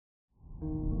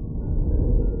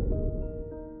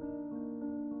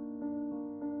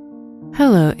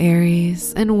Hello,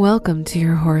 Aries, and welcome to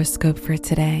your horoscope for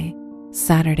today,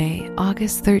 Saturday,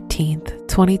 August 13th,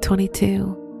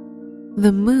 2022.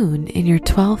 The moon in your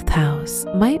 12th house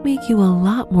might make you a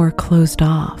lot more closed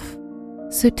off,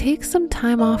 so take some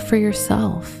time off for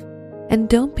yourself and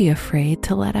don't be afraid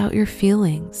to let out your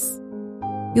feelings.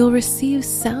 You'll receive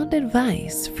sound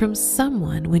advice from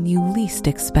someone when you least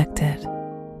expect it.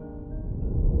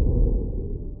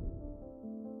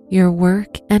 Your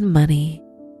work and money.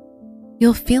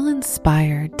 You'll feel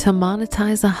inspired to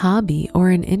monetize a hobby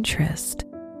or an interest,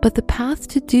 but the path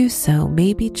to do so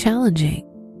may be challenging,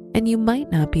 and you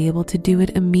might not be able to do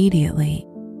it immediately.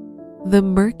 The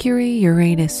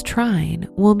Mercury-Uranus trine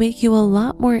will make you a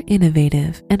lot more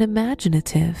innovative and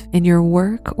imaginative in your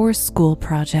work or school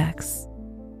projects.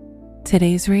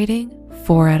 Today's rating,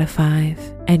 4 out of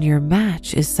 5, and your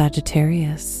match is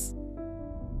Sagittarius.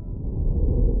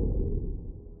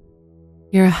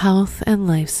 Your health and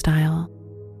lifestyle.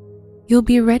 You'll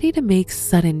be ready to make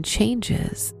sudden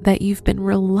changes that you've been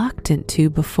reluctant to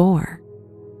before.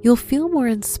 You'll feel more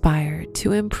inspired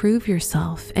to improve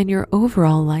yourself and your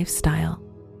overall lifestyle,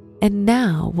 and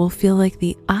now will feel like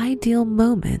the ideal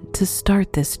moment to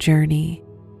start this journey.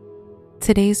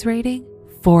 Today's rating,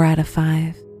 4 out of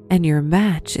 5, and your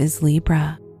match is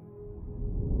Libra.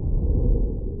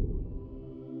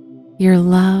 Your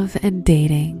love and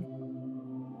dating.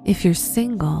 If you're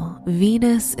single,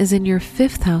 Venus is in your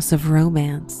 5th house of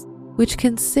romance, which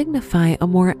can signify a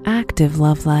more active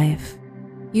love life.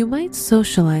 You might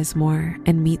socialize more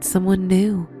and meet someone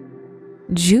new.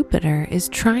 Jupiter is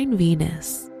trine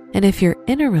Venus, and if you're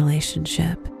in a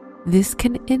relationship, this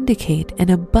can indicate an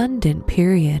abundant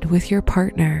period with your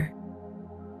partner.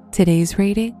 Today's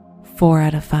rating, 4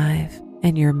 out of 5,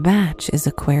 and your match is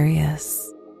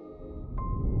Aquarius.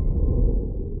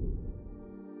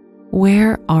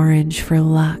 Wear orange for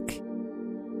luck.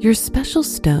 Your special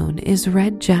stone is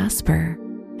red jasper,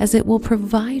 as it will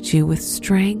provide you with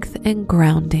strength and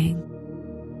grounding.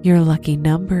 Your lucky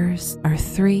numbers are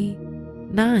 3,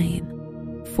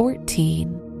 9,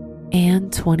 14,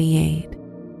 and 28.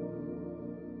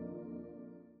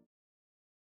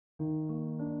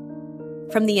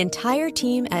 From the entire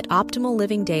team at Optimal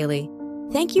Living Daily,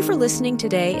 thank you for listening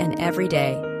today and every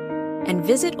day. And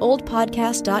visit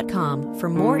oldpodcast.com for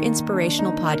more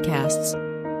inspirational podcasts.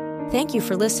 Thank you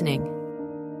for listening.